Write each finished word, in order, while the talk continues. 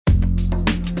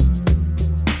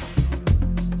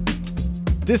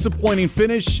Disappointing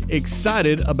finish,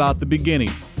 excited about the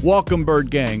beginning. Welcome,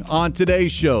 Bird Gang. On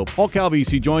today's show, Paul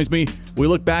Calvisi joins me. We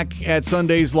look back at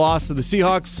Sunday's loss to the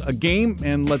Seahawks, a game,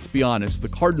 and let's be honest, the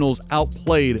Cardinals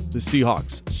outplayed the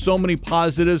Seahawks. So many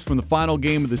positives from the final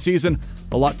game of the season,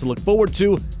 a lot to look forward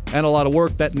to, and a lot of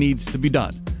work that needs to be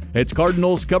done. It's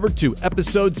Cardinals Cover 2,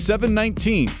 episode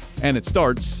 719, and it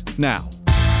starts now.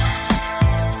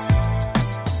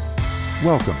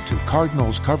 Welcome to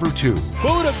Cardinals Cover 2.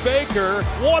 Buda Baker,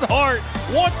 what heart,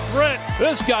 what grit.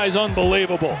 This guy's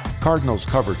unbelievable. Cardinals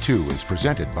Cover 2 is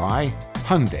presented by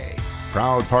Hyundai,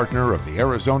 proud partner of the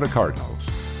Arizona Cardinals,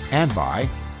 and by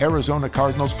Arizona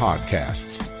Cardinals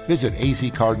Podcasts. Visit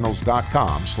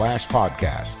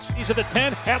azcardinals.com/podcasts. He's at the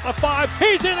 10, at the 5,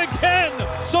 he's in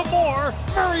again. Some more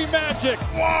Murray magic.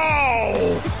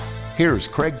 Wow! Here's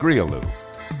Craig Grialou.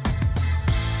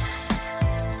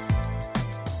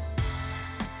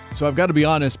 So I've got to be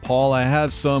honest, Paul, I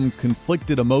have some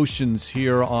conflicted emotions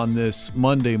here on this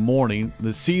Monday morning.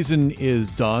 The season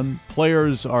is done.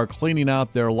 Players are cleaning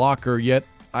out their locker, yet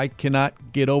I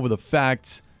cannot get over the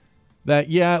fact that,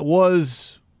 it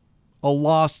was a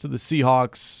loss to the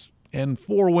Seahawks, and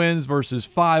 4 wins versus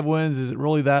 5 wins. Is it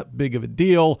really that big of a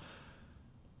deal?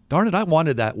 Darn it, I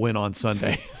wanted that win on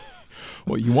Sunday.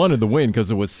 Well, you wanted the win because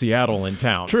it was Seattle in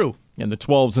town. True. And the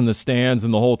 12s in the stands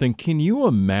and the whole thing. Can you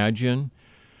imagine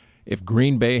if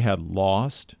Green Bay had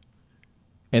lost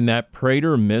and that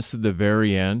Prater miss at the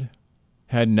very end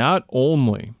had not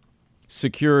only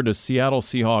secured a Seattle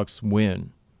Seahawks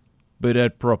win, but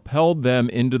had propelled them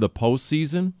into the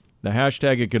postseason? The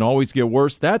hashtag, it can always get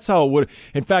worse. That's how it would.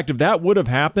 In fact, if that would have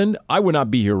happened, I would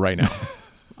not be here right now.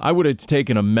 I would have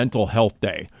taken a mental health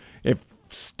day. If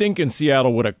stinking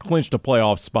Seattle would have clinched a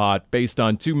playoff spot based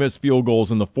on 2 missed field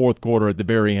goals in the fourth quarter at the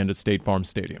very end at State Farm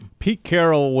Stadium. Pete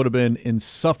Carroll would have been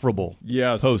insufferable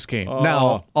post-game.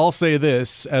 Now, I'll say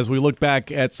this, as we look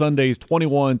back at Sunday's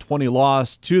 21-20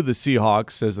 loss to the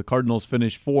Seahawks, as the Cardinals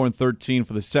finished 4-13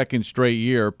 for the second straight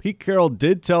year, Pete Carroll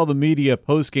did tell the media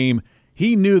post-game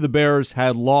he knew the Bears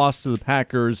had lost to the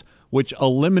Packers, which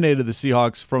eliminated the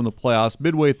Seahawks from the playoffs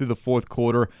midway through the fourth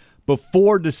quarter,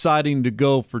 before deciding to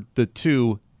go for the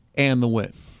 2 and the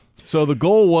win. So the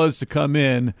goal was to come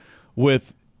in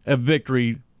with a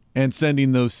victory and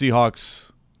sending those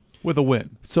Seahawks with a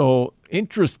win. So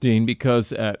interesting,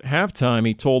 because at halftime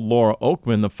he told Laura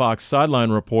Oakman, the Fox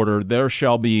sideline reporter, there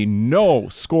shall be no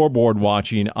scoreboard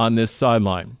watching on this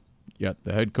sideline. Yet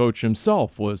the head coach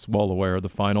himself was well aware of the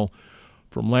final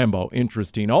from Lambeau.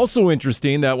 Interesting. Also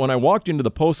interesting that when I walked into the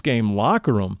postgame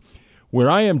locker room, where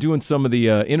I am doing some of the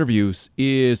interviews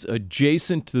is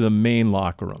adjacent to the main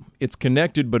locker room. It's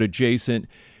connected but adjacent.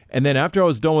 And then after I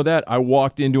was done with that, I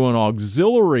walked into an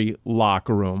auxiliary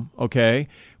locker room, okay,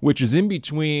 which is in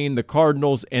between the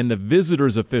Cardinals and the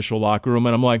visitors' official locker room.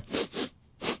 And I'm like,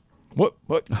 what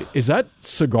is that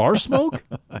cigar smoke?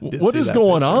 What is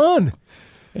going on?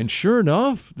 And sure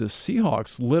enough, the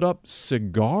Seahawks lit up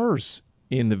cigars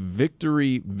in the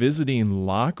victory visiting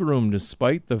locker room,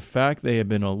 despite the fact they had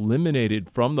been eliminated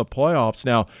from the playoffs.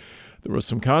 Now, there was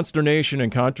some consternation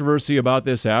and controversy about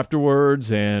this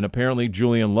afterwards, and apparently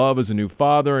Julian Love is a new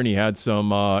father, and he had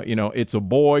some, it's a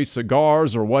boy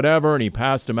cigars or whatever, and he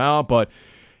passed them out. But,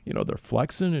 they're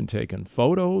flexing and taking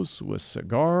photos with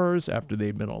cigars after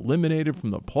they've been eliminated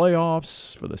from the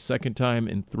playoffs for the second time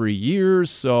in 3 years.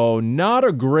 So not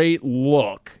a great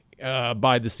look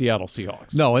by the Seattle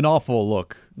Seahawks. No, an awful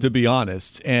look, to be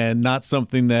honest, and not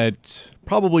something that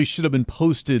probably should have been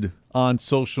posted on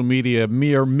social media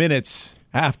mere minutes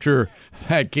after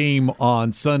that game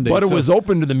on Sunday. But it was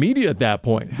open to the media at that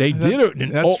point. They did it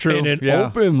in an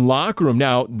open locker room.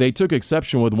 Now, they took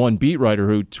exception with one beat writer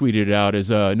who tweeted it out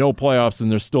as no playoffs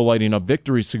and they're still lighting up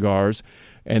victory cigars.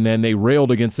 And then they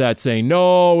railed against that, saying,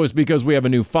 no, it's because we have a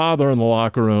new father in the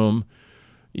locker room.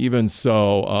 Even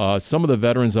so, some of the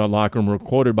veterans in the locker room were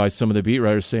quoted by some of the beat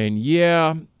writers saying,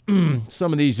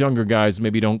 some of these younger guys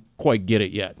maybe don't quite get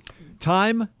it yet.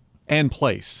 Time and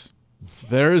place.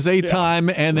 There is a time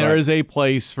and there is a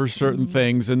place for certain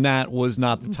things, and that was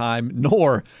not the time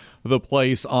nor the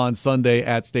place on Sunday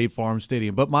at State Farm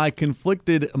Stadium. But my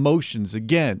conflicted emotions,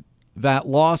 again, that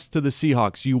loss to the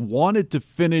Seahawks. You wanted to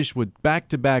finish with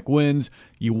back-to-back wins.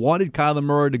 You wanted Kyler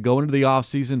Murray to go into the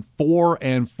offseason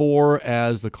 4-4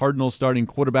 as the Cardinals starting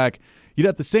quarterback. Yet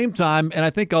at the same time, and I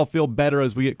think I'll feel better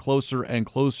as we get closer and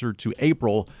closer to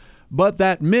April, but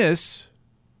that miss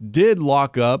did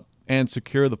lock up and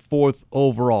secure the 4th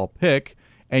overall pick.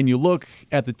 And you look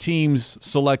at the teams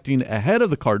selecting ahead of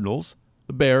the Cardinals,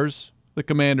 the Bears, the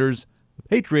Commanders, the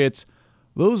Patriots.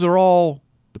 Those are all,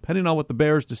 depending on what the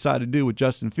Bears decide to do with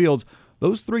Justin Fields,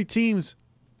 those 3 teams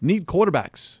need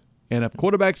quarterbacks. And if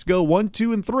quarterbacks go 1,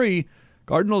 2, and 3,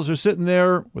 Cardinals are sitting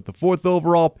there with the 4th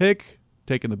overall pick,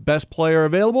 taking the best player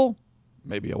available,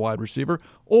 maybe a wide receiver,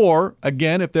 or,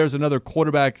 again, if there's another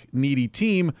quarterback-needy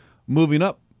team, moving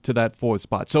up to that 4th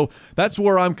spot. So that's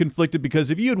where I'm conflicted, because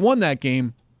if you had won that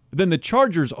game, then the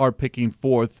Chargers are picking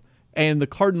 4th, and the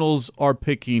Cardinals are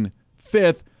picking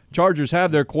 5th. Chargers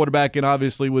have their quarterback and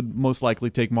obviously would most likely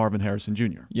take Marvin Harrison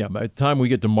Jr. Yeah, by the time we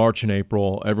get to March and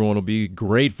April, everyone will be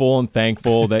grateful and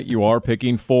thankful that you are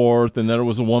picking 4th and that it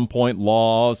was a 1-point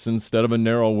loss instead of a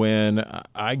narrow win.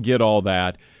 I get all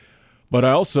that. But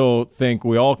I also think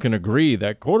we all can agree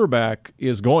that quarterback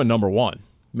is going number 1.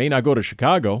 May not go to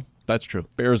Chicago. That's true.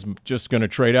 Bears just going to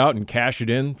trade out and cash it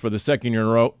in for the 2nd year in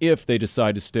a row if they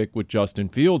decide to stick with Justin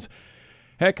Fields.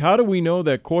 Heck, how do we know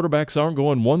that quarterbacks aren't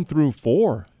going 1 through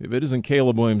 4? If it isn't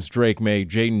Caleb Williams, Drake May,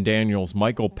 Jaden Daniels,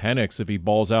 Michael Penix, if he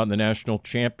balls out in the national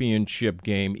championship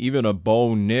game, even a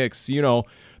Bo Nix,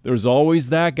 there's always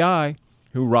that guy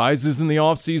who rises in the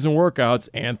offseason workouts,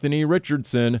 Anthony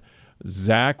Richardson,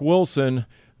 Zach Wilson,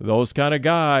 those kind of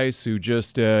guys who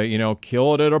just,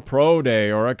 kill it at a pro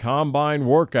day or a combine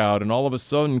workout, and all of a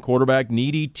sudden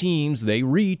quarterback-needy teams, they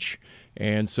reach.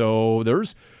 And so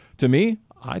to me,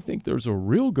 I think there's a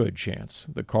real good chance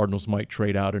the Cardinals might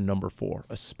trade out in number 4,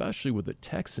 especially with the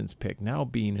Texans pick now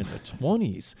being in the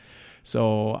 20s.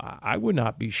 So I would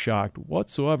not be shocked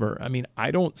whatsoever. I mean, I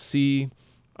don't see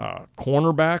a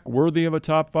cornerback worthy of a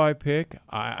top 5 pick.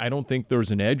 I don't think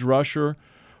there's an edge rusher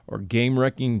or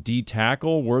game-wrecking D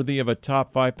tackle worthy of a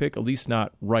top 5 pick, at least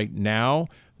not right now.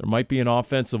 There might be an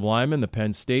offensive lineman, the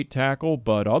Penn State tackle,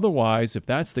 but otherwise, if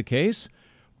that's the case,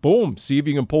 boom, see if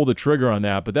you can pull the trigger on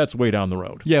that, but that's way down the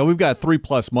road. Yeah, we've got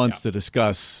 3+ months to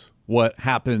discuss what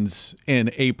happens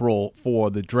in April for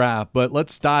the draft, but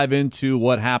let's dive into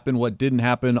what happened, what didn't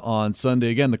happen on Sunday.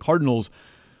 Again, the Cardinals,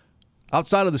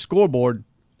 outside of the scoreboard,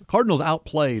 the Cardinals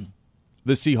outplayed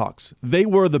the Seahawks. They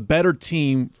were the better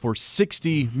team for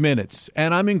 60 minutes,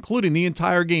 and I'm including the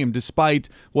entire game, despite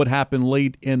what happened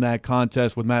late in that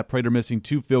contest with Matt Prater missing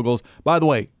 2 field goals. By the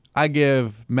way, I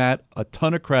give Matt a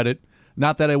ton of credit.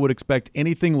 Not that I would expect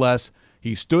anything less.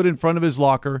 He stood in front of his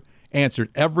locker, answered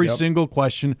every single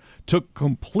question, took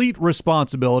complete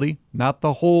responsibility, not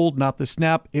the hold, not the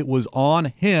snap. It was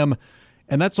on him.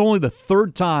 And that's only the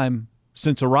 3rd time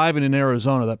since arriving in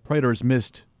Arizona that Prater has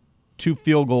missed 2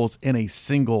 field goals in a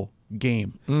single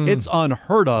game. It's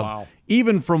unheard of. Wow.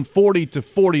 Even from 40 to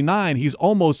 49, he's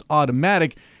almost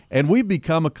automatic. And we've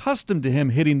become accustomed to him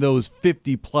hitting those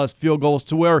 50-plus field goals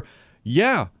to where,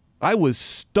 I was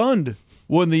stunned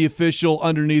when the official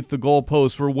underneath the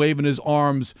goalpost were waving his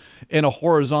arms in a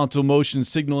horizontal motion,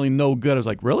 signaling no good. I was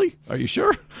like, really? Are you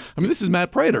sure? I mean, this is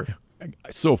Matt Prater.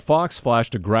 So Fox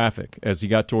flashed a graphic as he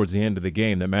got towards the end of the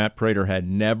game that Matt Prater had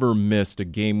never missed a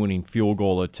game-winning field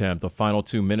goal attempt the final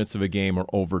 2 minutes of a game or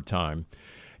overtime.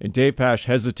 And Dave Pasch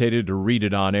hesitated to read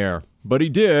it on air, but he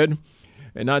did.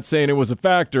 And not saying it was a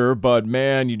factor, but,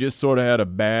 man, you just sort of had a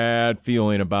bad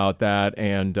feeling about that.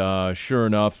 And sure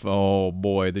enough, oh,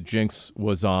 boy, the jinx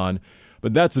was on.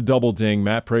 But that's a double ding.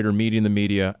 Matt Prater meeting the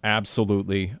media,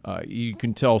 absolutely. You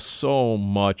can tell so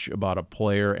much about a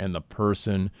player and the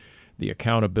person, the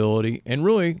accountability. And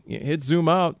really, hit zoom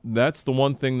out, that's the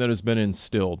one thing that has been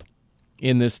instilled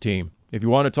in this team. If you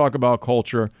want to talk about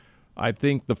culture, I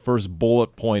think the first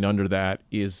bullet point under that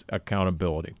is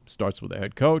accountability. Starts with the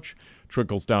head coach,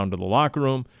 trickles down to the locker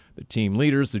room, the team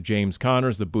leaders, the James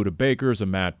Connors, the Budda Bakers, the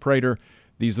Matt Prater.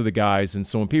 These are the guys. And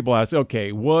so when people ask,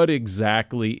 okay, what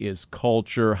exactly is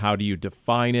culture? How do you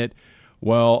define it?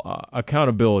 Well,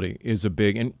 accountability is a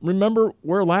big. And remember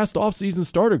where last offseason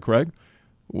started, Craig,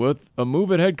 with a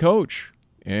move at head coach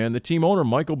and the team owner,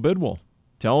 Michael Bidwell,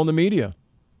 telling the media,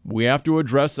 we have to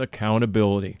address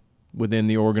accountability within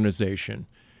the organization.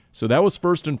 So that was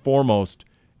first and foremost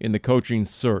in the coaching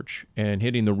search and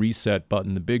hitting the reset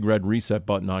button, the big red reset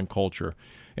button on culture.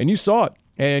 And you saw it.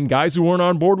 And guys who weren't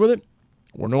on board with it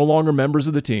were no longer members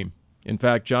of the team. In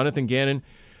fact, Jonathan Gannon,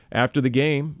 after the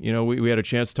game, we had a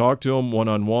chance to talk to him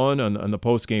one-on-one on the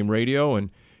post-game radio, and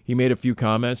he made a few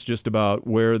comments just about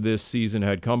where this season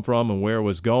had come from and where it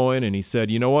was going. And he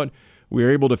said, you know what? We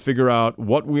were able to figure out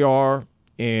what we are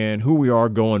and who we are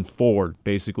going forward,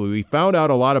 basically. We found out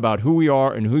a lot about who we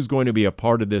are and who's going to be a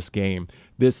part of this game,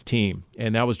 this team.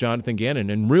 And that was Jonathan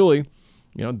Gannon. And really,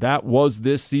 that was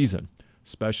this season,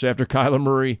 especially after Kyler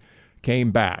Murray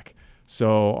came back.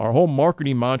 So our whole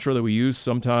marketing mantra that we used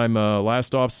sometime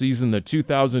last offseason, the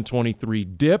 2023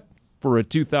 dip for a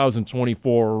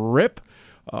 2024 rip,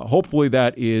 hopefully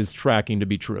that is tracking to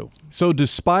be true. So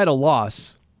despite a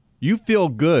loss, you feel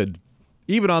good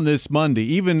even on this Monday,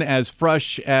 even as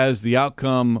fresh as the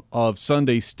outcome of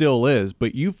Sunday still is,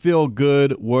 but you feel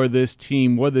good where this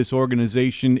team, where this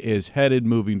organization is headed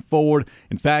moving forward.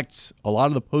 In fact, a lot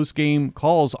of the post-game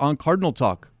calls on Cardinal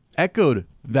Talk echoed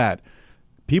that.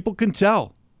 People can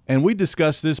tell, and we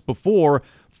discussed this before,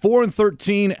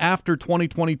 4-13 after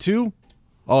 2022.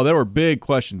 Oh, there were big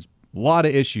questions, a lot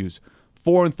of issues.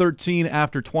 4-13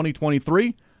 after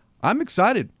 2023. I'm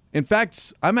excited. In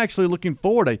fact, I'm actually looking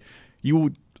forward.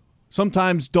 You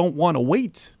sometimes don't want to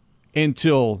wait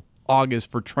until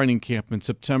August for training camp in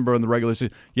September and the regular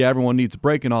season. Yeah, everyone needs a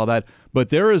break and all that, but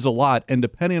there is a lot, and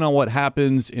depending on what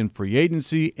happens in free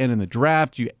agency and in the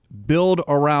draft, you build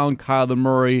around Kyler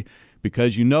Murray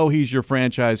because you know he's your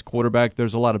franchise quarterback.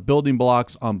 There's a lot of building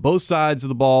blocks on both sides of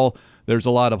the ball. There's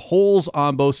a lot of holes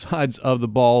on both sides of the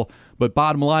ball, but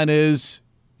bottom line is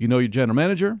you know your general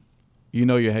manager, you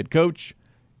know your head coach,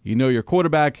 you know your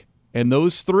quarterback, and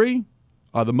those three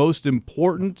are the most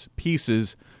important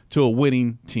pieces to a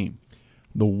winning team.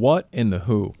 The what and the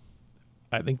who.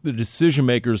 I think the decision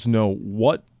makers know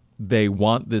what they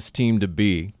want this team to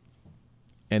be,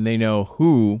 and they know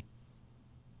who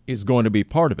is going to be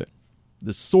part of it.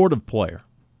 The sort of player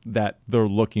that they're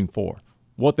looking for,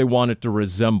 what they want it to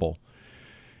resemble.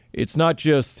 It's not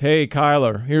just, hey,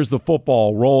 Kyler, here's the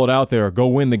football, roll it out there, go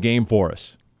win the game for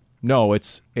us. No,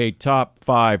 it's a top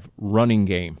 5 running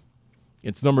game.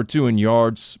 It's number 2 in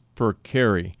yards per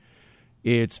carry.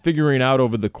 It's figuring out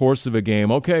over the course of a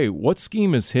game, okay, what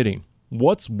scheme is hitting?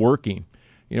 What's working?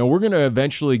 You know, we're going to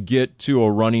eventually get to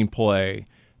a running play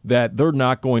that they're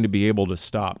not going to be able to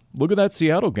stop. Look at that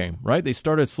Seattle game, right? They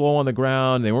started slow on the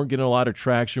ground. They weren't getting a lot of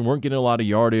traction, weren't getting a lot of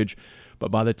yardage. But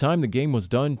by the time the game was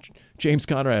done, James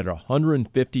Conner had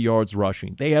 150 yards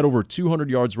rushing. They had over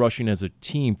 200 yards rushing as a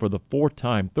team for the third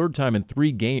time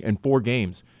in 4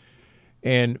 games.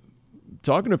 And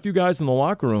talking to a few guys in the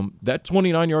locker room, that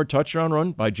 29-yard touchdown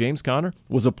run by James Conner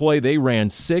was a play they ran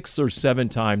 6 or 7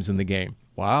 times in the game.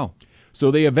 Wow.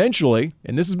 So they eventually,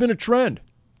 and this has been a trend,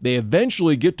 they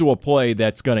eventually get to a play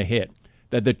that's going to hit,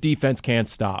 that the defense can't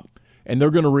stop, and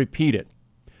they're going to repeat it.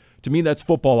 To me, that's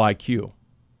football IQ.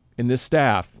 And the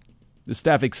staff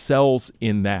excels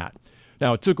in that.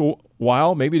 Now, it took a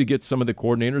while maybe to get some of the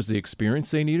coordinators the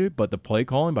experience they needed, but the play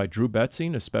calling by Drew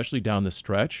Betzing, especially down the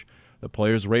stretch, the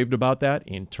players raved about that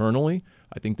internally.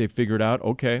 I think they figured out,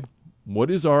 okay,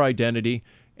 what is our identity?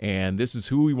 And this is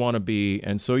who we want to be.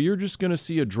 And so you're just going to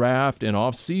see a draft and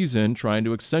off-season trying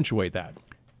to accentuate that.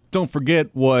 Don't forget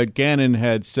what Gannon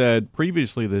had said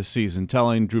previously this season,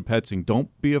 telling Drew Petzing, don't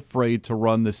be afraid to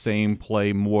run the same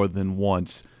play more than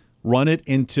once. Run it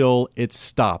until it's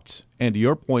stopped. And to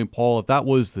your point, Paul, if that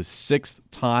was the 6th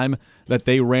time that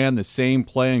they ran the same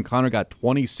play and Conner got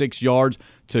 26 yards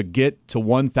to get to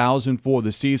 1,000 for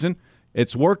the season,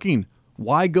 it's working.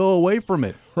 Why go away from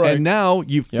it? Right. And now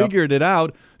you've figured it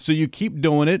out, so you keep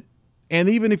doing it. And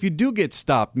even if you do get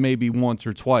stopped maybe once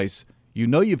or twice, you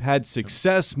know you've had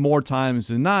success more times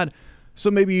than not,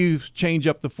 so maybe you change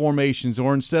up the formations,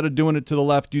 or instead of doing it to the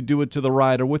left, you do it to the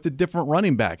right, or with a different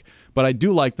running back. But I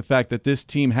do like the fact that this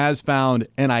team has found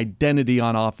an identity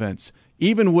on offense,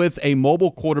 even with a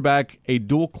mobile quarterback, a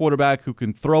dual quarterback who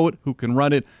can throw it, who can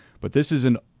run it. But this is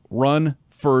a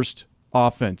run-first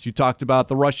offense. You talked about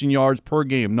the rushing yards per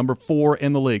game, number 4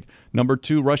 in the league, number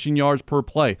 2 rushing yards per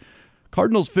play.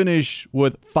 Cardinals finish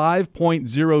with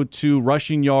 5.02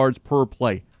 rushing yards per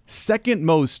play, second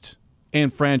most in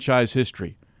franchise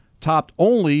history, topped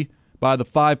only by the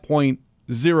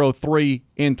 5.03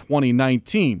 in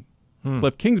 2019,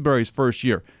 Cliff Kingsbury's first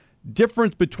year.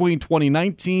 Difference between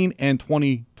 2019 and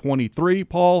 2023,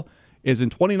 Paul, is in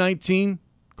 2019,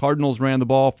 Cardinals ran the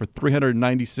ball for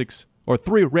 396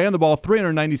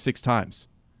 times.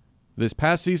 This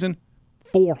past season,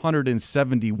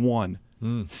 471.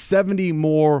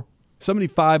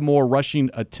 75 more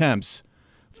rushing attempts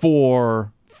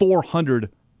for 400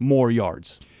 more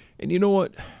yards. And you know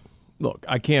what? Look,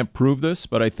 I can't prove this,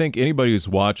 but I think anybody who's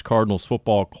watched Cardinals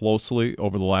football closely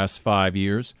over the last 5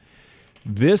 years,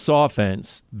 this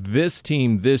offense, this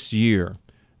team this year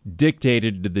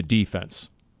dictated to the defense,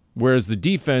 whereas the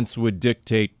defense would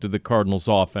dictate to the Cardinals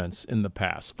offense in the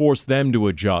past, force them to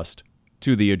adjust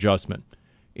to the adjustment.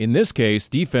 In this case,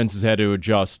 defenses had to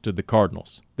adjust to the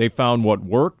Cardinals. They found what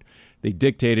worked. They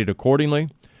dictated accordingly.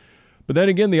 But then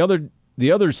again, the other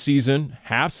season,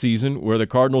 half season, where the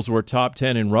Cardinals were top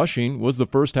 10 in rushing was the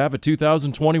first half of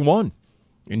 2021.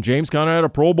 And James Conner had a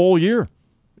Pro Bowl year.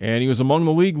 And he was among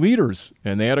the league leaders.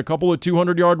 And they had a couple of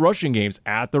 200-yard rushing games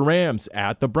at the Rams,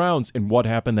 at the Browns. And what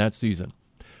happened that season?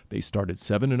 They started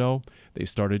 7-0. They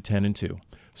started 10-2.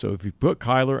 So if you put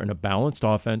Kyler in a balanced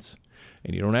offense,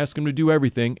 and you don't ask him to do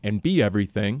everything and be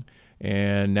everything.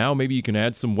 And now maybe you can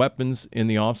add some weapons in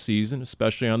the offseason,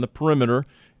 especially on the perimeter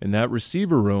in that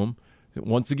receiver room.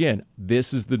 Once again,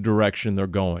 this is the direction they're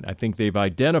going. I think they've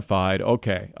identified,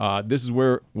 okay, this is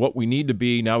what we need to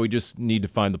be. Now we just need to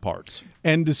find the parts.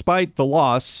 And despite the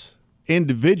loss,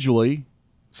 individually,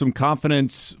 some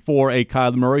confidence for a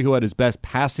Kyler Murray who had his best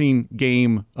passing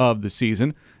game of the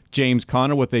season. James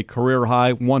Conner with a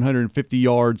career-high 150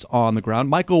 yards on the ground.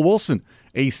 Michael Wilson,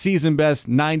 a season-best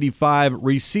 95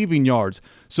 receiving yards.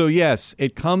 So, yes,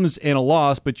 it comes in a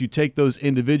loss, but you take those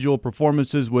individual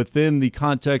performances within the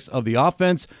context of the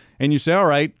offense, and you say, all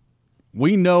right,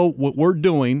 we know what we're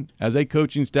doing as a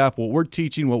coaching staff, what we're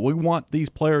teaching, what we want these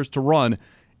players to run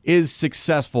is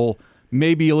successful,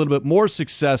 maybe a little bit more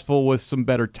successful with some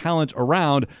better talent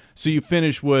around, so you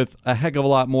finish with a heck of a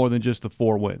lot more than just the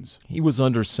 4 wins. He was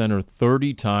under center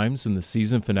 30 times in the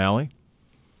season finale.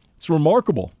 It's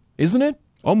remarkable, isn't it?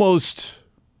 Almost,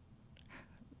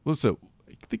 I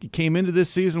think he came into this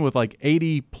season with like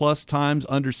 80-plus times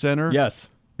under center. Yes,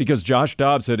 because Josh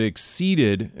Dobbs had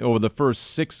exceeded over the first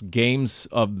 6 games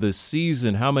of the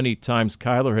season how many times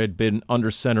Kyler had been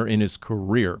under center in his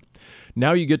career.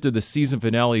 Now you get to the season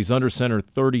finale, he's under center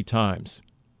 30 times.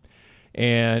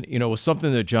 And, it was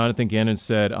something that Jonathan Gannon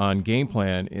said on Game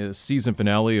Plan, in the season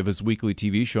finale of his weekly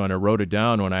TV show, and I wrote it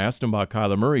down when I asked him about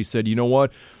Kyler Murray. He said, you know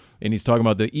what? And he's talking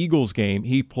about the Eagles game.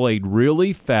 He played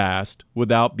really fast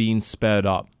without being sped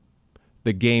up.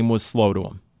 The game was slow to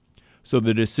him. So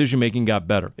the decision-making got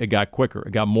better. It got quicker.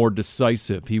 It got more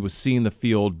decisive. He was seeing the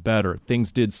field better.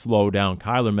 Things did slow down.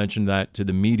 Kyler mentioned that to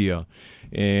the media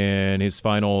in his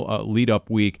final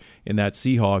lead-up week in that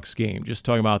Seahawks game, just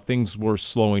talking about things were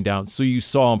slowing down. So you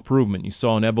saw improvement. You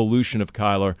saw an evolution of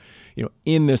Kyler,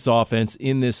 in this offense,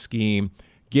 in this scheme.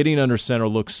 Getting under center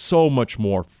looks so much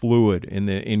more fluid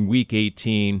in Week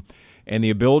 18. And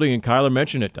the ability, and Kyler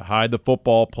mentioned it, to hide the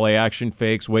football, play action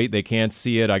fakes. Wait, they can't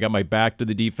see it. I got my back to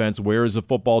the defense. Where is the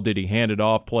football? Did he hand it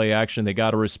off? Play action. They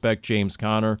got to respect James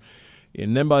Conner.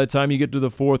 And then by the time you get to the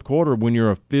fourth quarter, when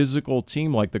you're a physical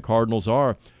team like the Cardinals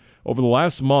are, over the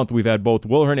last month, we've had both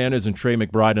Will Hernandez and Trey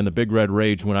McBride in the Big Red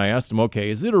Rage. When I asked them, okay,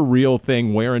 is it a real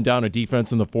thing wearing down a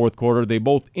defense in the fourth quarter? They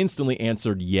both instantly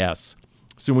answered yes.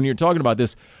 So when you're talking about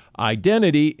this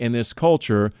identity and this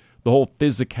culture, the whole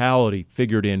physicality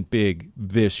figured in big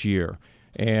this year.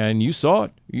 And you saw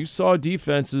it. You saw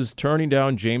defenses turning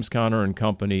down James Conner and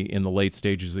company in the late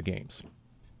stages of games.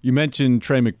 You mentioned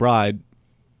Trey McBride.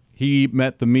 He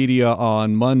met the media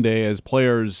on Monday as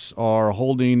players are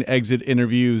holding exit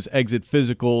interviews, exit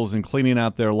physicals, and cleaning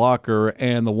out their locker.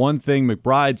 And the one thing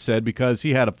McBride said, because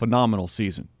he had a phenomenal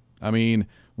season, I mean,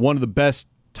 one of the best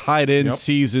tight end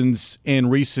seasons in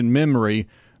recent memory.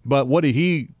 But what did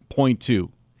he point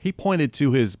to? He pointed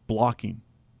to his blocking,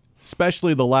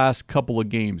 especially the last couple of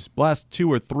games, last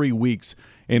 2 or 3 weeks,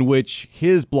 in which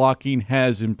his blocking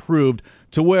has improved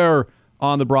to where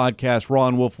on the broadcast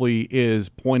Ron Wolfley is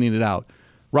pointing it out.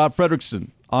 Rob Fredrickson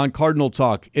on Cardinal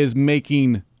Talk is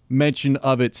making mention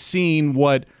of it, seeing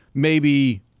what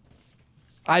maybe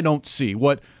I don't see,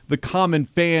 what the common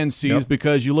fan sees,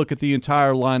 because you look at the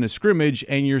entire line of scrimmage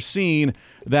and you're seeing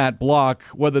that block,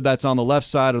 whether that's on the left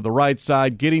side or the right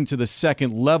side, getting to the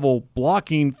second level,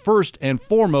 blocking first and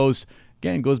foremost.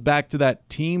 Again, goes back to that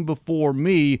team before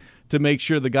me to make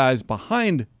sure the guys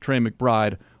behind Trey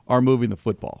McBride are moving the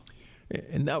football.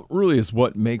 And that really is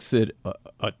what makes it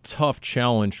a tough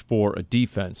challenge for a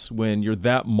defense when you're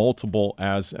that multiple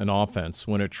as an offense,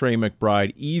 when a Trey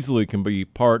McBride easily can be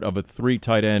part of a 3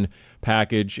 tight end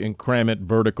package and cram it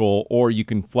vertical, or you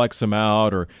can flex him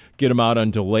out or get him out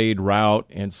on delayed route.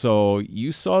 And so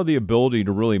you saw the ability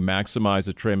to really maximize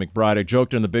a Trey McBride. I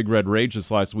joked in the Big Red Rage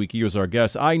this last week, he was our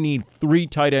guest, I need 3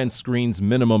 tight end screens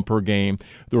minimum per game.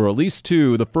 There were at least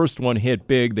 2. The first one hit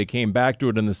big. They came back to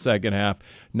it in the second half.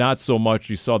 Not so much.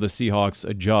 You saw the Seahawks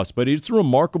adjust. But it's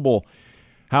remarkable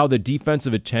how the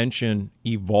defensive attention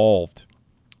evolved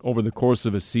over the course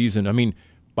of a season. I mean,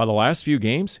 by the last few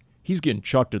games, he's getting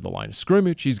chucked at the line of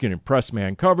scrimmage. He's getting press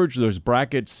man coverage. There's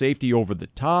bracket safety over the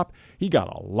top. He got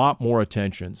a lot more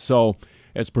attention. So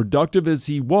as productive as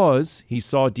he was, he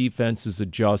saw defenses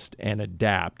adjust and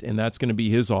adapt, and that's going to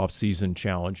be his offseason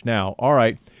challenge. Now, all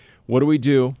right, what do we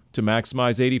do to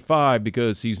maximize 85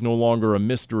 because he's no longer a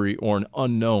mystery or an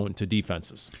unknown to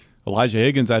defenses? Elijah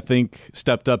Higgins, I think,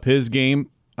 stepped up his game.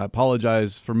 I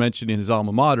apologize for mentioning his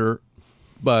alma mater,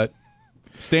 but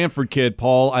Stanford kid,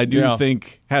 Paul, I do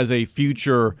think has a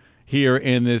future here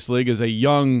in this league as a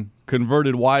young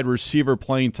converted wide receiver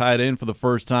playing tight end for the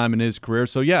first time in his career.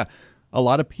 So, yeah, a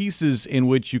lot of pieces in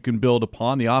which you can build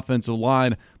upon. The offensive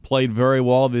line played very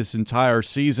well this entire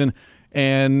season.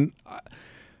 And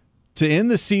to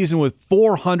end the season with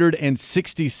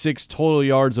 466 total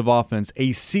yards of offense,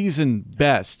 a season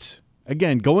best.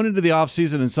 Again, going into the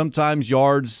offseason, and sometimes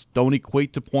yards don't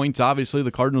equate to points. Obviously,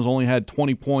 the Cardinals only had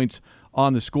 20 points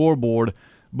on the scoreboard,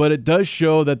 but it does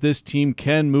show that this team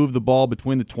can move the ball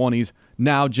between the 20s.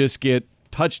 Now just get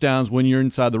touchdowns when you're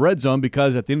inside the red zone,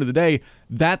 because at the end of the day,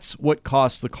 that's what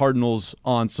cost the Cardinals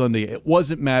on Sunday. It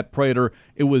wasn't Matt Prater.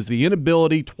 It was the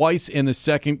inability twice in the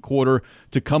second quarter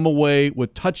to come away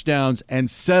with touchdowns and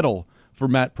settle for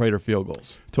Matt Prater field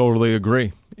goals. Totally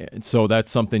agree. So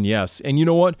that's something, yes. And you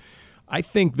know what? I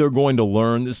think they're going to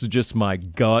learn, this is just my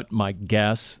gut, my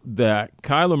guess, that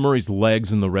Kyler Murray's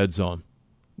legs in the red zone,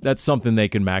 that's something they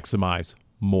can maximize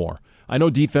more. I know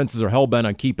defenses are hell-bent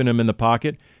on keeping him in the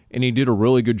pocket, and he did a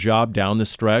really good job down the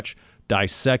stretch,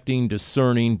 dissecting,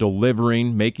 discerning,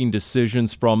 delivering, making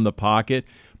decisions from the pocket.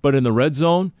 But in the red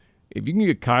zone, if you can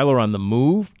get Kyler on the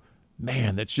move,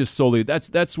 man, that's just solely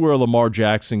that's where Lamar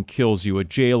Jackson kills you, a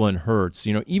Jalen Hurts.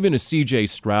 You know, even a C.J.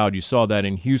 Stroud, you saw that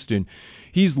in Houston.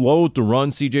 He's loath to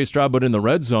run, C.J. Stroud, but in the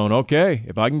red zone, okay,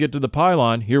 if I can get to the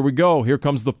pylon, here we go. Here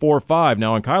comes the 4-5.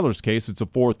 Now, in Kyler's case, it's a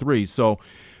 4-3. So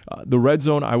the red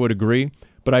zone, I would agree.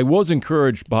 But I was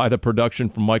encouraged by the production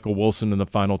from Michael Wilson in the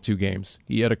final two games.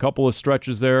 He had a couple of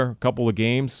stretches there, a couple of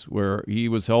games where he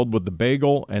was held with the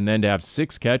bagel, and then to have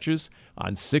 6 catches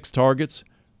on 6 targets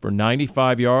for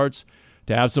 95 yards,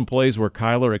 to have some plays where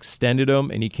Kyler extended him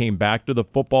and he came back to the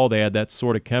football. They had that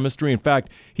sort of chemistry. In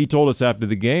fact, he told us after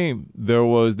the game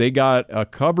they got a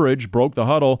coverage, broke the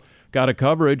huddle, got a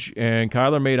coverage, and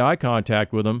Kyler made eye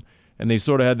contact with him, and they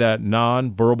sort of had that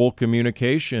non-verbal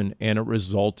communication, and it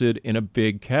resulted in a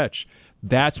big catch.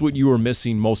 That's what you were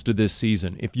missing most of this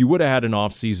season. If you would have had an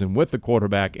offseason with the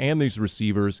quarterback and these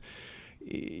receivers,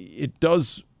 it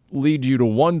does lead you to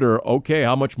wonder, okay,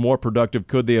 how much more productive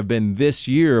could they have been this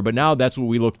year? But now that's what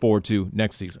we look forward to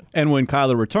next season. And when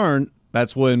Kyler returned,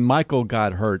 that's when Michael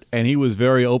got hurt. And he was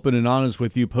very open and honest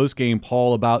with you post-game,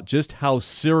 Paul, about just how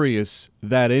serious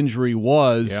that injury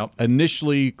was. Yep.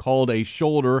 Initially called a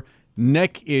shoulder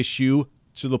neck issue,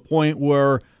 to the point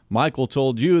where Michael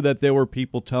told you that there were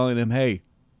people telling him, hey,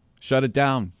 shut it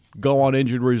down, go on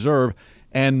injured reserve.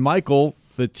 And Michael,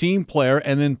 the team player,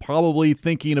 and then probably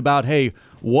thinking about, hey,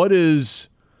 what does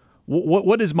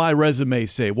my resume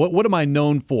say? What am I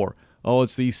known for? Oh,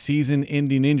 it's these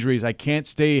season-ending injuries. I can't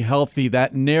stay healthy,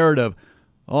 that narrative.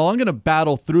 Oh, I'm going to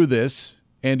battle through this.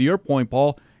 And to your point,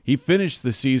 Paul, he finished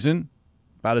the season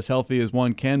about as healthy as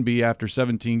one can be after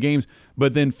 17 games,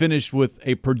 but then finished with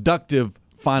a productive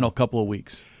final couple of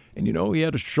weeks. And, you know, he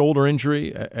had a shoulder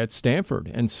injury at Stanford.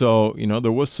 And so, you know,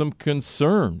 there was some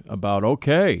concern about,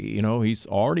 okay, you know, he's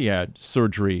already had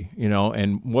surgery, you know,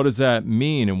 and what does that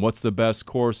mean? And what's the best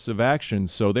course of action?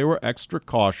 So they were extra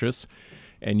cautious.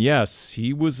 And, yes,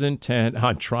 he was intent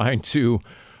on trying to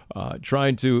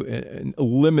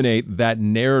eliminate that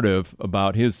narrative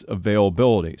about his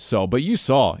availability. So, but you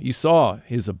saw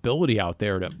his ability out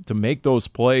there to make those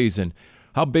plays, and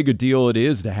how big a deal it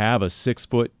is to have a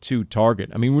 6'2"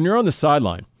 target. I mean, when you're on the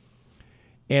sideline,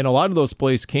 and a lot of those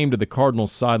plays came to the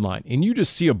Cardinals sideline, and you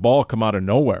just see a ball come out of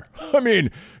nowhere. I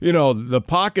mean, you know, the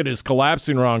pocket is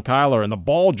collapsing around Kyler, and the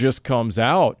ball just comes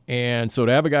out. And so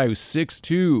to have a guy who's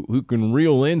 6'2", who can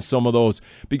reel in some of those,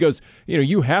 because, you know,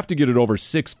 you have to get it over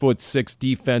 6'6"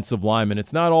 defensive linemen.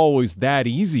 It's not always that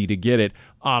easy to get it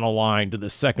on a line to the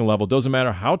second level. Doesn't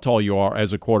matter how tall you are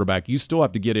as a quarterback. You still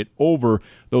have to get it over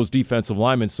those defensive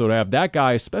linemen. So to have that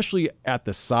guy, especially at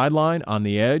the sideline on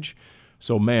the edge.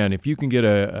 So, man, if you can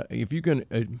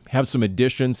have some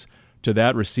additions to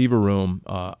that receiver room,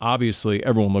 obviously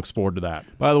everyone looks forward to that.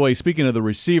 By the way, speaking of the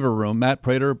receiver room, Matt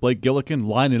Prater, Blake Gillikin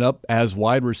lining up as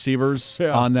wide receivers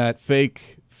on that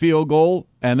fake field goal.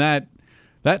 And that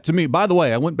to me, by the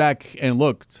way, I went back and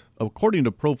looked. According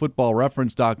to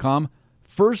ProFootballReference.com,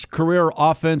 first career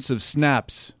offensive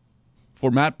snaps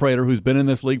for Matt Prater, who's been in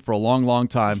this league for a long, long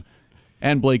time,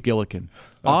 and Blake Gillikin.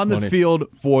 That's on funny. The field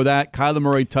for that Kyler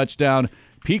Murray touchdown.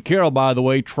 Pete Carroll, by the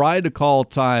way, tried to call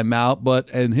timeout,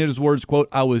 but in his words, quote,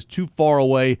 I was too far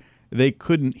away. They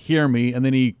couldn't hear me. And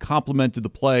then he complimented the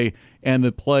play and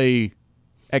the play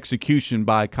execution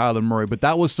by Kyler Murray. But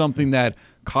that was something that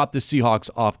caught the Seahawks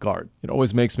off guard. It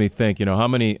always makes me think, you know, how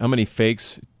many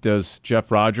fakes does Jeff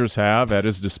Rodgers have at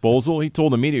his disposal? He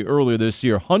told the media earlier this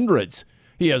year, hundreds.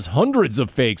 He has hundreds of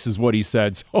fakes is what he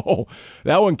said. So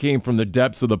that one came from the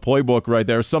depths of the playbook right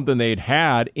there, something they'd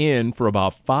had in for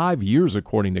about 5 years,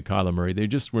 according to Kyler Murray. They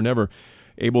just were never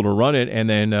able to run it. And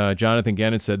then Jonathan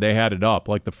Gannon said they had it up,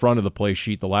 like the front of the play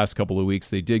sheet the last couple of weeks.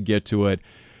 They did get to it.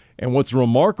 And what's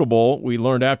remarkable, we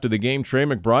learned after the game, Trey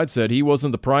McBride said he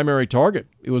wasn't the primary target.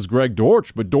 It was Greg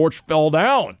Dortch, but Dortch fell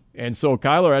down. And so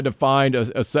Kyler had to find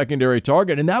a secondary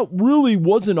target. And that really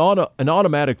wasn't an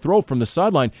automatic throw from the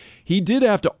sideline. He did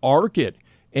have to arc it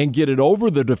and get it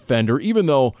over the defender, even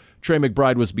though Trey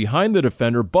McBride was behind the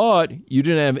defender. But you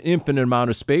didn't have an infinite amount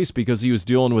of space because he was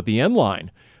dealing with the end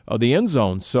line of the end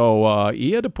zone. So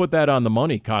he had to put that on the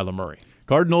money, Kyler Murray.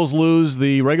 Cardinals lose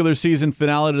the regular season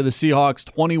finale to the Seahawks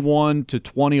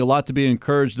 21-20. A lot to be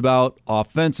encouraged about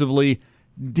offensively.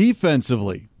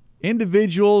 Defensively,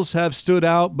 individuals have stood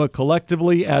out, but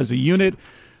collectively as a unit,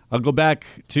 I'll go back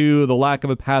to the lack of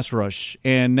a pass rush.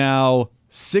 And now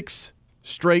 6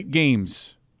 straight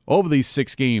games. Over these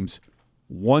 6 games,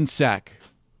 1 sack.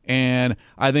 And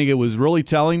I think it was really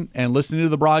telling. And listening to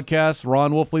the broadcast,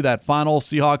 Ron Wolfley, that final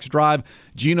Seahawks drive,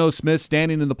 Geno Smith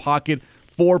standing in the pocket,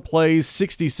 4 plays,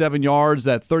 67 yards,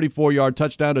 that 34-yard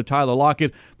touchdown to Tyler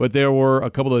Lockett. But there were a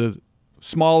couple of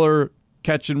smaller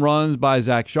catch and runs by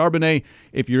Zach Charbonnet.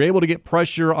 If you're able to get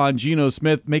pressure on Geno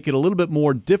Smith, make it a little bit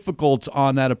more difficult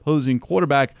on that opposing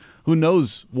quarterback, who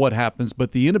knows what happens.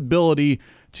 But the inability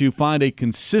to find a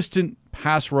consistent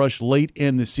pass rush late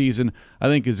in the season, I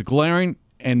think, is glaring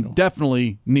and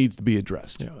definitely needs to be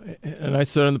addressed. Yeah, and I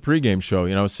said on the pregame show,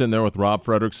 I was sitting there with Rob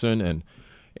Fredrickson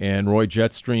and Roy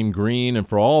Jetstream Green, and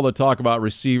for all the talk about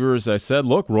receivers, I said,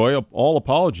 look, Roy, all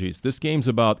apologies. This game's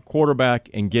about quarterback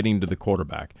and getting to the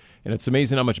quarterback. And it's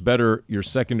amazing how much better your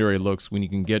secondary looks when you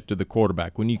can get to the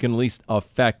quarterback, when you can at least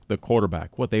affect the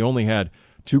quarterback. They only had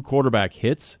 2 quarterback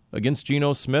hits against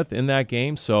Geno Smith in that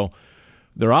game, so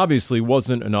there obviously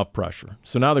wasn't enough pressure.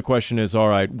 So now the question is, all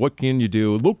right, what can you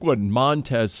do? Look what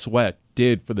Montez Sweat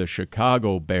did for the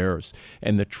Chicago Bears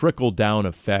and the trickle-down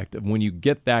effect of when you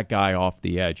get that guy off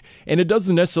the edge. And it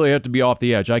doesn't necessarily have to be off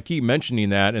the edge. I keep mentioning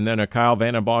that, and then a Kyle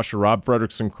Van Bosch or Rob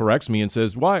Fredrickson corrects me and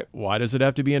says, why does it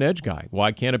have to be an edge guy?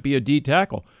 Why can't it be a D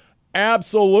tackle?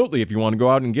 Absolutely. If you want to go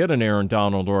out and get an Aaron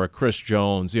Donald or a Chris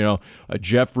Jones, a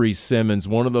Jeffrey Simmons,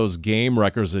 one of those game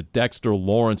wreckers, a Dexter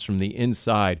Lawrence from the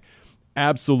inside,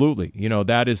 absolutely.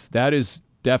 That is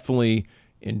definitely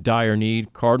in dire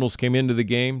need. Cardinals came into the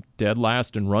game dead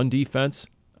last in run defense.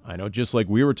 I know, just like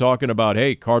we were talking about,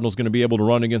 hey, Cardinals going to be able to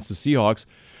run against the Seahawks.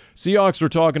 Seahawks were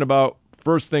talking about,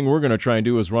 first thing we're going to try and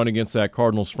do is run against that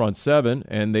Cardinals front 7,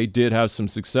 and they did have some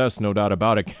success, no doubt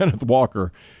about it. Kenneth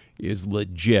Walker is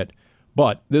legit.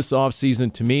 But this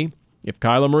offseason, to me, if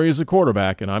Kyler Murray is a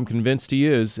quarterback, and I'm convinced he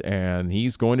is, and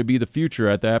he's going to be the future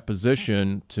at that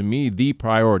position, to me, the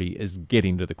priority is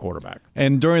getting to the quarterback.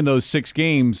 And during those 6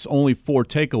 games, only 4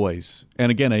 takeaways. And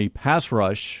again, a pass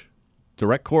rush,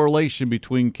 direct correlation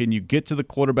between can you get to the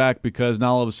quarterback, because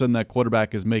now all of a sudden that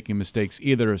quarterback is making mistakes,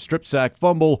 either a strip sack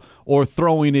fumble or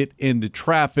throwing it into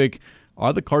traffic.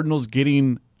 Are the Cardinals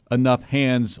getting enough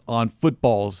hands on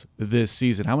footballs this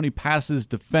season? How many passes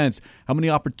defense? How many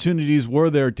opportunities were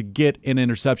there to get an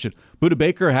interception? Budda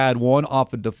Baker had one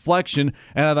off a deflection,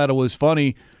 and I thought it was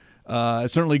funny.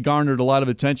 It certainly garnered a lot of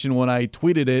attention when I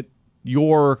tweeted it.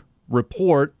 Your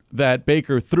report that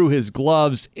Baker threw his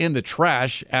gloves in the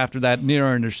trash after that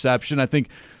near interception. I think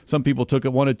some people took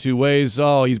it one of 2 ways.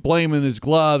 Oh, he's blaming his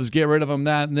gloves, get rid of them,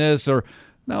 that and this. Or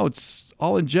no, it's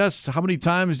all in jest. How many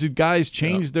times did guys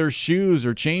change their shoes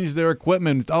or change their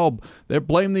equipment? Oh, they're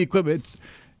blaming the equipment.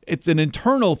 It's an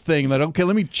internal thing that, okay,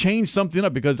 let me change something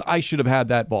up because I should have had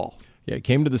that ball. Yeah, he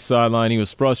came to the sideline. He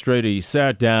was frustrated. He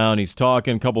sat down. He's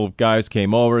talking. A couple of guys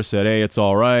came over, said, hey, it's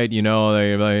all right,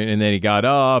 and then he got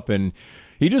up, and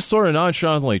he just sort of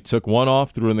nonchalantly took one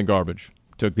off, threw it in the garbage.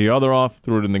 Took the other off,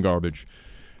 threw it in the garbage.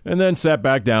 And then sat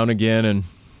back down again, and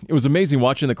it was amazing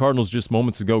watching the Cardinals just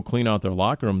moments ago clean out their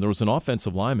locker room. There was an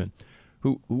offensive lineman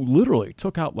who literally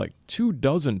took out like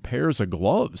 24 pairs of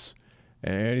gloves.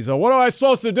 And he said, what am I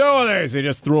supposed to do with these? He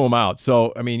just threw them out.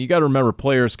 So, you got to remember,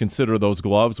 players consider those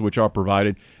gloves, which are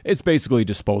provided, it's basically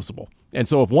disposable. And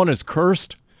so if one is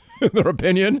cursed, in their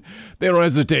opinion, they don't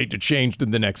hesitate to change to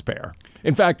the next pair.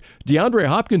 In fact, DeAndre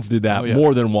Hopkins did that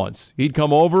more than once. He'd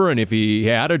come over, and if he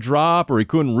had a drop or he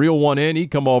couldn't reel one in,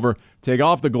 he'd come over, take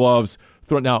off the gloves,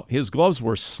 throw it. Now, his gloves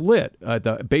were slit at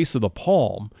the base of the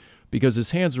palm because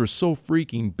his hands were so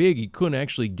freaking big he couldn't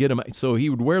actually get them. So he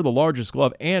would wear the largest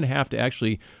glove and have to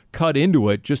actually cut into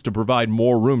it just to provide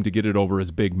more room to get it over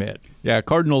his big mitt. Yeah,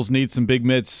 Cardinals need some big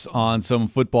mitts on some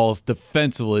footballs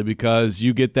defensively because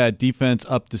you get that defense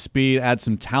up to speed, add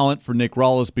some talent for Nick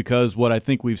Rawlis, because what I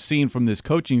think we've seen from this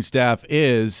coaching staff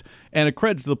is, and a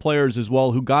credit to the players as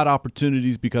well, who got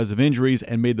opportunities because of injuries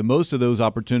and made the most of those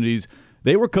opportunities,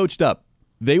 they were coached up.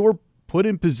 They were put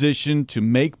in position to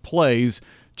make plays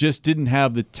just didn't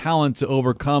have the talent to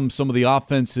overcome some of the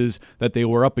offenses that they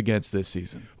were up against this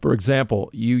season. For example,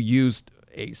 you used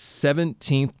a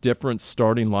 17th different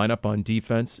starting lineup on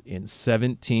defense in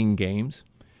 17 games.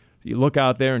 You look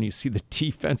out there and you see the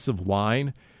defensive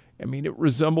line. I mean, it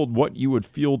resembled what you would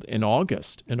field in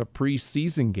August in a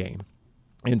preseason game.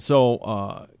 And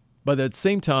so, but at the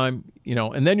same time,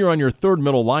 and then you're on your third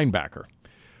middle linebacker.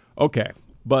 Okay,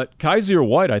 but Kaiser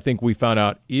White, I think we found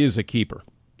out, is a keeper.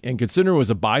 And considering it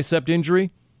was a bicep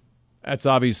injury, that's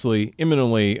obviously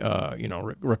imminently,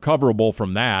 recoverable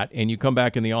from that. And you come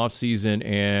back in the offseason,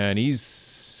 and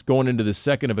he's going into the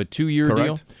second of a 2-year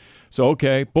deal. So,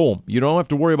 okay, boom. You don't have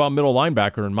to worry about middle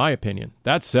linebacker, in my opinion.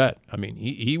 That's set. I mean,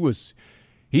 he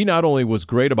not only was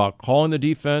great about calling the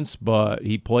defense, but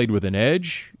he played with an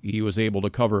edge. He was able to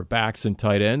cover backs and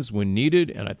tight ends when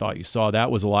needed, and I thought you saw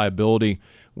that was a liability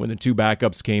when the two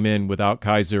backups came in without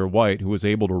Kaiser White, who was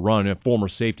able to run, a former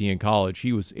safety in college.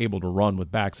 He was able to run with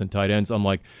backs and tight ends,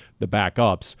 unlike the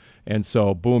backups. And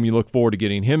so, boom, you look forward to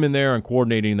getting him in there and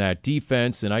coordinating that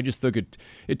defense. And I just think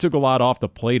it took a lot off the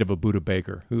plate of a Budda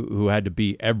Baker, who had to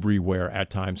be everywhere at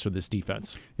times for this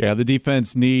defense. Yeah, the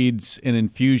defense needs an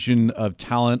infusion of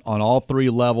talent on all three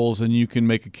levels, and you can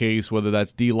make a case whether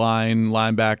that's D-line,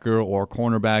 linebacker, or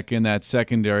cornerback in that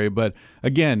secondary. But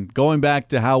again, going back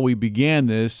to how we began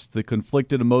this, the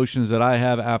conflicted emotions that I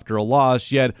have after a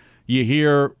loss, yet you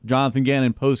hear Jonathan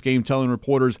Gannon post-game telling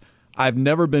reporters, I've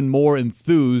never been more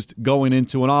enthused going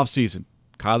into an offseason.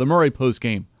 Kyler Murray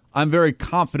post-game, I'm very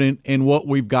confident in what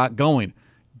we've got going.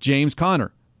 James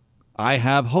Conner, I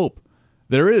have hope.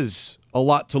 There is a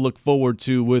lot to look forward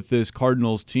to with this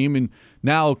Cardinals team. And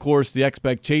now, of course, the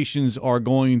expectations are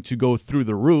going to go through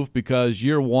the roof because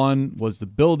year one was the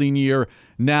building year.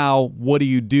 Now, what do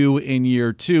you do in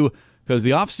year two? Because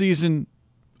the offseason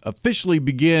officially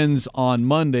begins on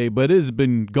Monday, but it has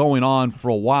been going on for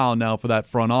a while now for that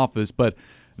front office. But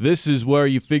this is where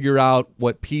you figure out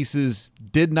what pieces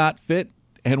did not fit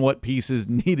and what pieces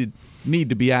need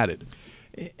to be added.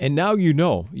 And now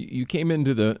you came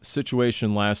into the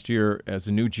situation last year as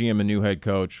a new GM and new head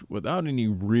coach without any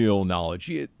real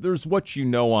knowledge. There's what you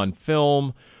know on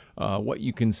film, what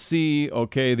you can see,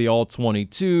 okay, the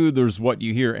All-22, there's what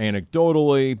you hear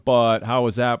anecdotally, but how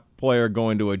is that player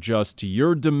going to adjust to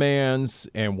your demands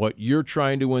and what you're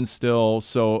trying to instill?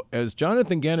 So as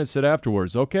Jonathan Gannon said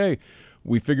afterwards, okay,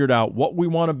 we figured out what we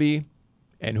want to be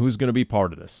and who's going to be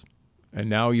part of this. And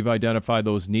now you've identified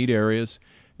those need areas.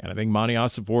 And I think Monty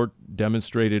Ossenfort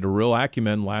demonstrated a real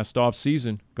acumen last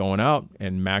offseason, going out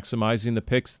and maximizing the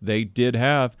picks they did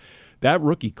have. That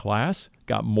rookie class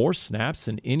got more snaps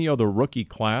than any other rookie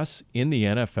class in the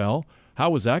NFL.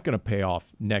 How is that going to pay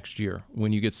off next year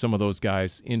when you get some of those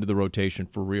guys into the rotation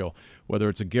for real? Whether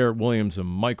it's a Garrett Williams, a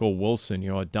Michael Wilson,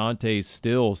 a Dante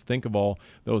Stills, think of all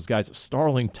those guys.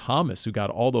 Starling Thomas, who got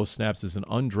all those snaps as an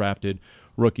undrafted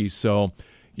rookie. So,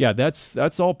 yeah,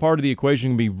 that's all part of the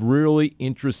equation. It'll be really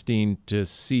interesting to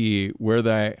see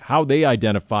how they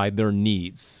identify their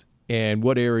needs and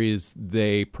what areas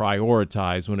they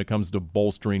prioritize when it comes to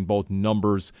bolstering both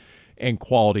numbers and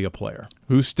quality of player.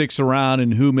 Who sticks around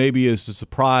and who maybe is the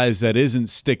surprise that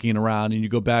isn't sticking around. And you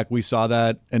go back, we saw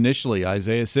that initially.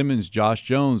 Isaiah Simmons, Josh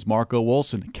Jones, Marco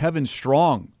Wilson, Kevin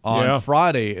Strong on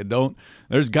Friday.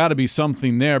 There's got to be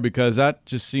something there because that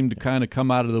just seemed to kind of come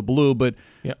out of the blue. But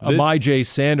Amai J.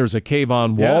 Sanders, a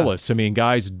Kayvon Wallace. I mean,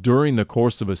 guys during the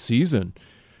course of a season.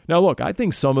 Now, look, I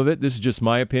think some of it, this is just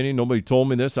my opinion. Nobody told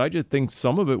me this. I just think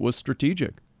some of it was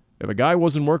strategic. If a guy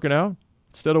wasn't working out,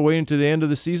 instead of waiting to the end of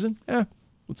the season,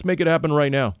 let's make it happen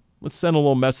right now. Let's send a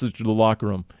little message to the locker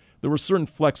room. There were certain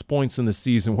flex points in the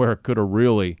season where it could have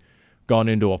really gone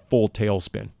into a full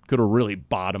tailspin, could have really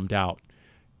bottomed out.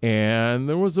 And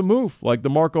there was a move, like the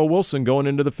Marco Wilson going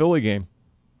into the Philly game.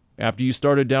 After you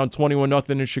started down 21-0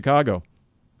 in Chicago.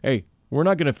 Hey, we're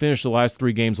not going to finish the last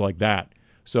 3 games like that.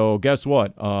 So guess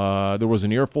what? There was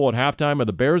an earful at halftime of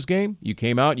the Bears game. You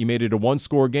came out, you made it a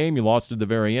 1-score game. You lost at the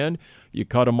very end. You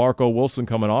cut a Marco Wilson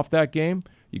coming off that game.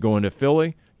 You go into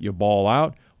Philly. You ball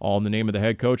out, all in the name of the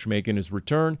head coach making his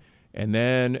return. And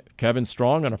then Kevin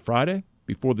Strong on a Friday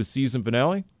before the season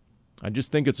finale. I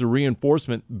just think it's a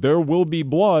reinforcement. There will be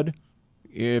blood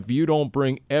if you don't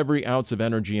bring every ounce of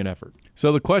energy and effort.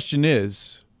 So the question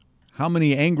is, how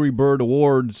many Angry Bird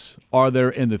awards are there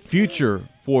in the future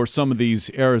for some of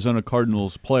these Arizona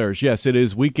Cardinals players? Yes, it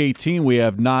is Week 18. We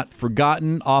have not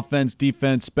forgotten offense,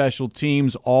 defense, special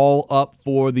teams, all up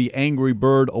for the Angry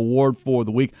Bird Award for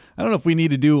the week. I don't know if we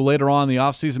need to do later on in the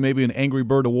offseason maybe an Angry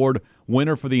Bird Award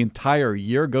winner for the entire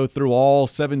year, go through all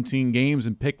 17 games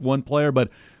and pick one player. But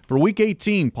for Week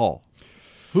 18, Paul,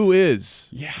 who is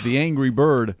the Angry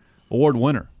Bird Award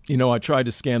winner. You know, I tried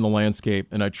to scan the landscape,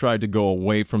 and I tried to go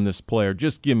away from this player.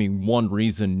 Just give me one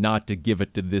reason not to give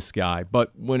it to this guy.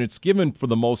 But when it's given for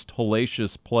the most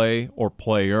hellacious play or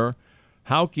player,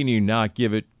 how can you not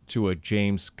give it to a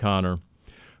James Conner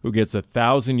who gets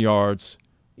 1,000 yards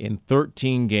in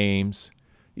 13 games?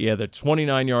 He had a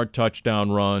 29-yard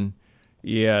touchdown run.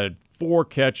 He had 4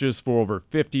 catches for over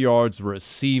 50 yards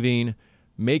receiving,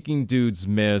 making dudes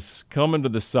miss, coming to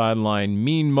the sideline,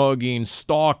 mean mugging,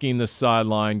 stalking the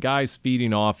sideline, guys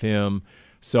feeding off him.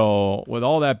 So with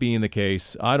all that being the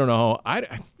case, I don't know.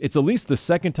 It's at least the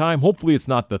second time. Hopefully it's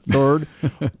not the third.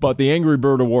 But the Angry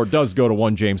Bird Award does go to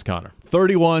one James Conner.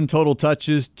 31 total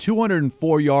touches,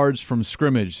 204 yards from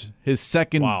scrimmage, his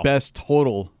second best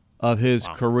total of his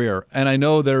career. And I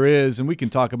know there is, and we can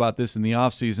talk about this in the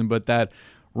offseason, but that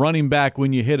running back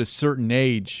when you hit a certain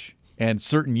age and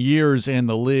certain years in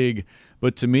the league.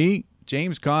 But to me,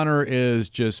 James Conner is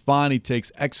just fine. He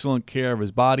takes excellent care of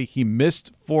his body. He missed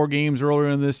 4 games earlier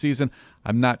in this season.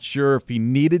 I'm not sure if he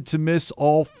needed to miss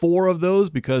all 4 of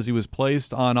those because he was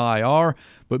placed on IR,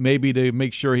 but maybe to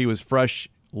make sure he was fresh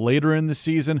later in the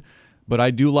season. But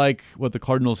I do like what the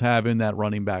Cardinals have in that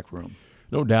running back room.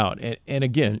 No doubt. And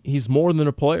again, he's more than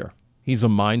a player. He's a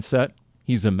mindset.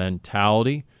 He's a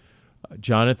mentality.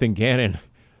 Jonathan Gannon,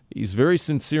 he's very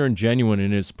sincere and genuine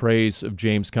in his praise of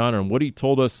James Conner. And what he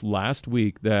told us last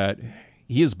week, that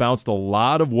he has bounced a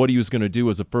lot of what he was going to do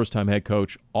as a first-time head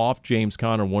coach off James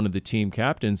Conner, one of the team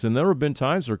captains. And there have been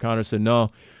times where Conner said,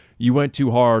 no, you went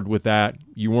too hard with that.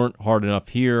 You weren't hard enough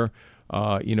here.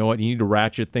 You know what? You need to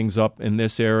ratchet things up in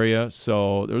this area.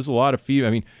 So there's a lot of feedback.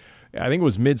 I mean, I think it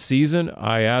was mid-season.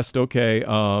 I asked, okay,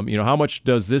 how much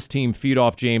does this team feed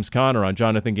off James Conner on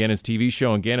Jonathan Gannon's TV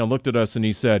show? And Gannon looked at us and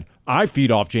he said, I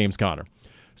feed off James Conner.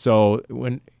 So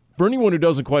for anyone who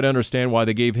doesn't quite understand why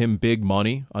they gave him big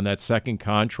money on that second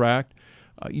contract,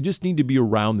 you just need to be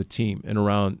around the team and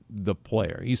around the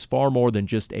player. He's far more than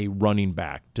just a running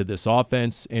back to this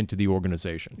offense and to the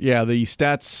organization. Yeah, the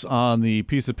stats on the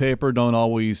piece of paper don't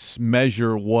always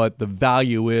measure what the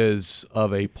value is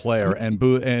of a player.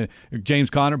 And James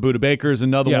Conner, Budda Baker is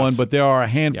another one, but there are a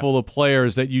handful of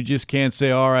players that you just can't say,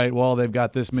 all right, well, they've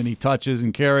got this many touches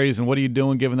and carries, and what are you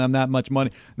doing giving them that much money?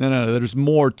 No, there's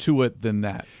more to it than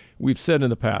that. We've said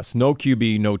in the past, no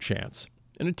QB, no chance.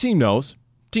 And a team knows.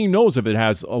 Team knows if it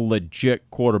has a legit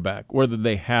quarterback, whether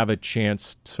they have a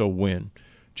chance to win.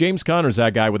 James Conner's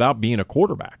that guy without being a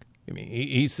quarterback. I mean,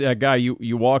 he's that guy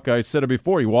you walk, I said it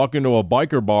before, you walk into a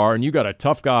biker bar and you got a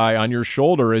tough guy on your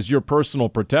shoulder as your personal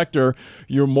protector,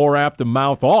 you're more apt to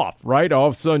mouth off, right? All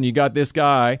of a sudden you got this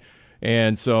guy,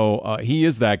 and so he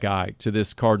is that guy to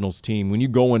this Cardinals team. When you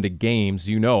go into games,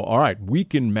 you know, all right, we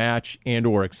can match and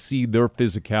or exceed their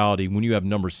physicality when you have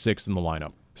number 6 in the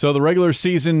lineup. So the regular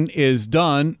season is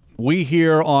done. We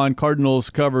here on Cardinals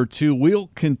Cover 2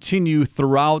 will continue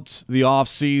throughout the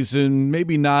offseason,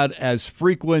 maybe not as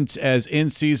frequent as in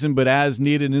season, but as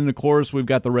needed. And, of course, we've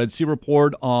got the Red Sea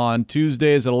Report on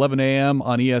Tuesdays at 11 a.m.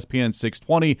 on ESPN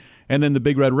 620, and then the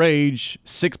Big Red Rage,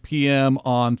 6 p.m.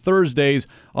 on Thursdays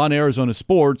on Arizona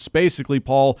Sports. Basically,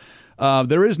 Paul,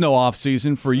 there is no off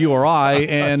season for you or I,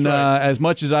 and as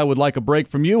much as I would like a break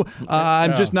from you,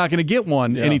 I'm just not going to get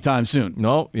one anytime soon.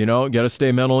 No, got to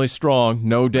stay mentally strong.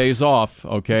 No days off.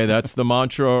 Okay, that's the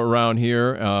mantra around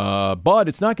here. But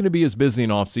it's not going to be as busy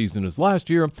an off season as last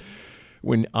year,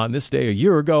 when on this day a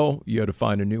year ago you had to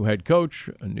find a new head coach,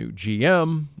 a new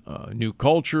GM, a new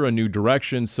culture, a new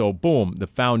direction. So boom, the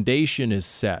foundation is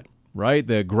set. Right,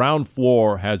 the ground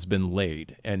floor has been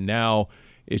laid, and now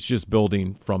it's just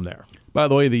building from there. By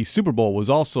the way, the Super Bowl was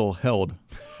also held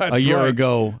a year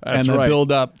ago, That's and the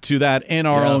build up to that in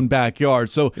our own backyard.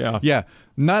 So,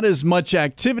 not as much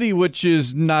activity, which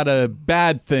is not a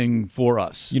bad thing for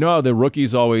us. You know how the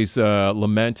rookies always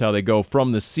lament how they go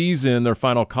from the season, their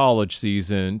final college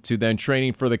season, to then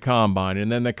training for the combine,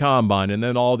 and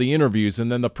then all the interviews, and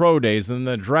then the pro days, and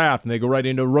then the draft, and they go right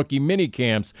into rookie mini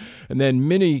camps, and then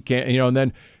and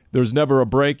then there's never a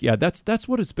break. Yeah, that's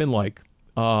what it's been like.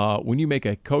 When you make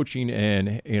a coaching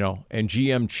and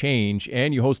GM change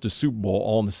and you host a Super Bowl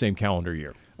all in the same calendar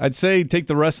year. I'd say take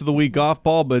the rest of the week off,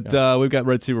 Paul, but we've got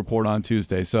Red Sea Report on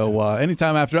Tuesday. So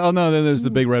anytime after, then there's the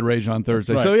Big Red Rage on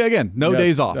Thursday. Right. So, again, no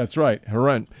days off. That's right.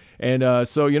 Horrend. And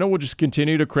so, we'll just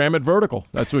continue to cram it vertical.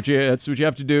 That's what you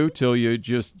have to do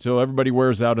till everybody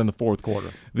wears out in the fourth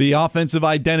quarter. The offensive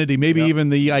identity, maybe even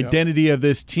the identity of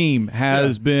this team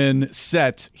has been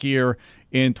set here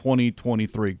in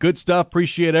 2023. Good stuff.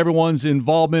 Appreciate everyone's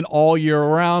involvement all year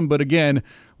round. But again,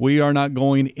 we are not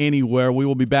going anywhere. We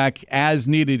will be back as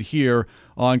needed here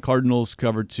on Cardinals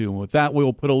Cover 2. And with that, we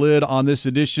will put a lid on this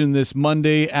edition this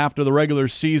Monday after the regular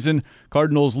season.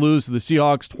 Cardinals lose to the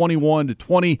Seahawks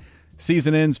 21-20.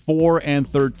 Season ends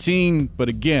 4-13, but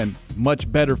again,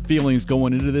 much better feelings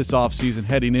going into this offseason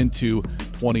heading into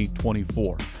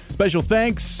 2024. Special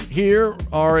thanks here,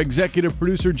 our executive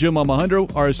producer, Jim Alejandro,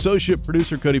 our associate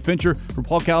producer, Cody Fincher. From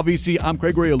Paul Calvisi, I'm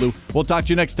Craig Rayalou. We'll talk to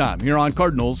you next time here on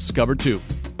Cardinals Cover 2.